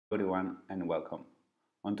Everyone and welcome.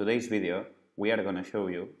 On today's video, we are going to show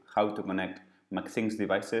you how to connect mcThings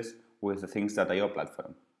devices with the things.io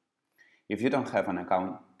platform. If you don't have an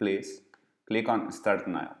account, please click on Start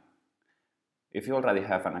Now. If you already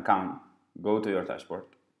have an account, go to your dashboard.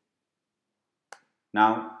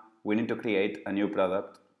 Now, we need to create a new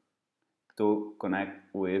product to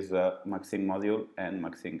connect with the mcThings module and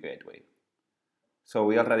mcThings gateway. So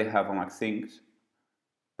we already have a mcThings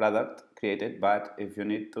product created, but if you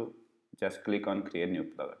need to, just click on Create New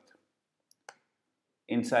Product.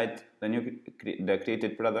 Inside the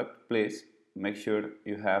created product, please make sure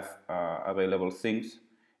you have available things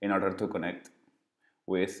in order to connect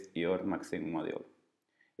with your mcThings module.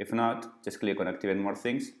 If not, just click on Activate More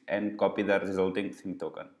Things and copy the resulting thing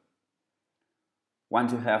token.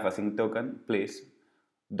 Once you have a thing token, please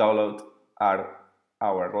download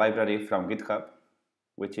our library from GitHub,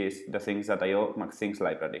 which is the things.io mcThings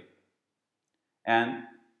library, and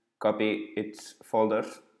copy its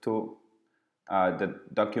folders to the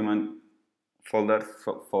document folder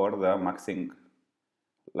for the mcThings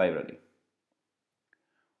library.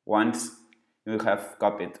 Once you have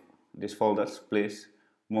copied these folders, please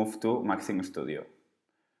move to mcThings Studio.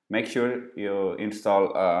 Make sure you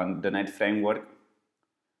install the .NET framework,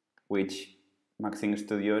 which mcThings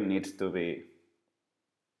Studio needs to be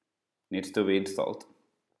installed.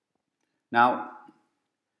 Now,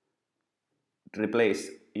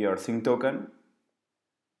 replace your thing token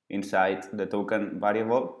inside the token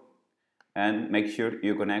variable and make sure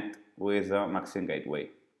you connect with the mcThings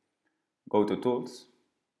gateway. Go to Tools,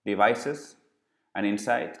 Devices, and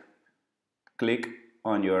inside, click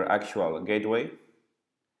on your actual gateway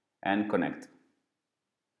and connect.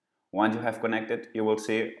 Once you have connected, you will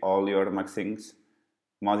see all your mcThings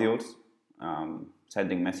modules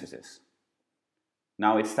sending messages.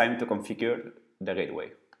 Now it's time to configure the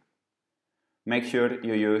gateway. Make sure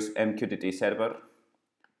you use MQTT server,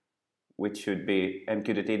 which should be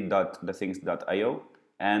mqtt.thethings.io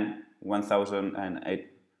and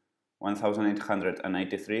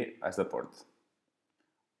 1883 as the port.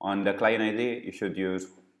 On the client ID, you should use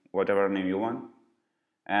whatever name you want,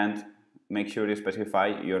 and make sure you specify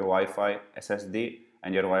your Wi-Fi SSD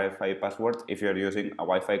and your Wi-Fi password if you're using a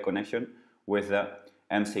Wi-Fi connection with the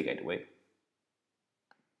MC gateway.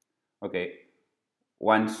 Okay,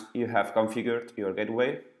 once you have configured your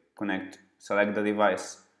gateway, select the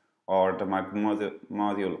device or the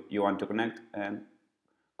module you want to connect and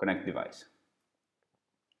connect device.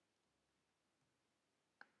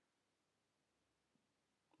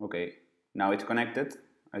 Okay, now it's connected,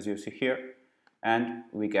 as you see here, and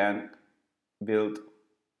we can build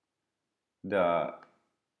the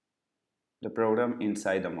program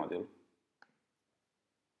inside the module.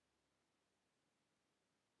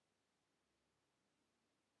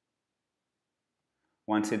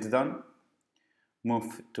 Once it's done,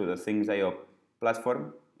 move to the things.io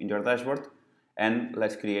platform in your dashboard and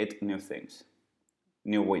let's create new things,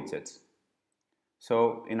 new widgets.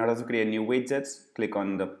 So in order to create new widgets, click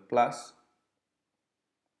on the plus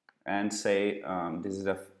and say this is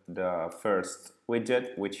the first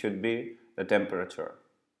widget, which should be the temperature.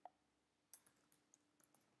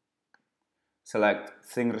 Select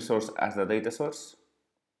thing resource as the data source.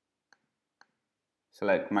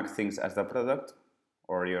 Select mcThings as the product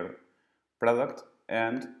or your product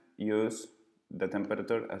and use the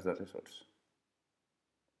temperature as the resource.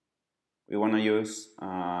 We want to use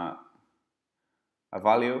a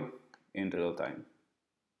value in real time,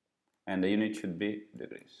 and the unit should be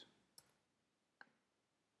degrees.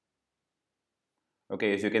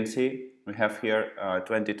 Okay, as you can see, we have here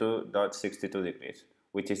 22.62 degrees,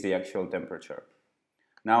 which is the actual temperature.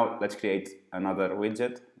 Now let's create another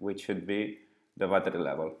widget, which should be the battery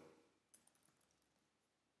level.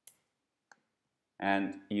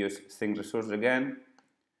 And use thing resource again.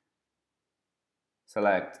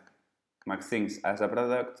 Select mcThings as a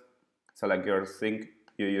product, select your thing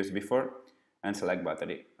you used before, and select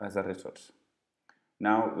battery as a resource.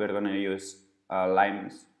 Now we're going to use a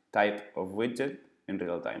lines type of widget in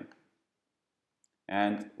real time.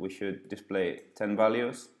 And we should display 10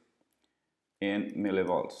 values in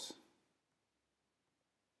millivolts.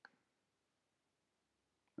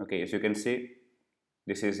 Okay, as you can see,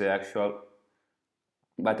 this is the actual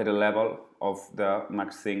battery level of the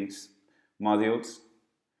mcThings modules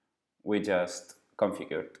we just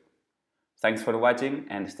configured. Thanks for watching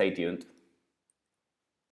and stay tuned.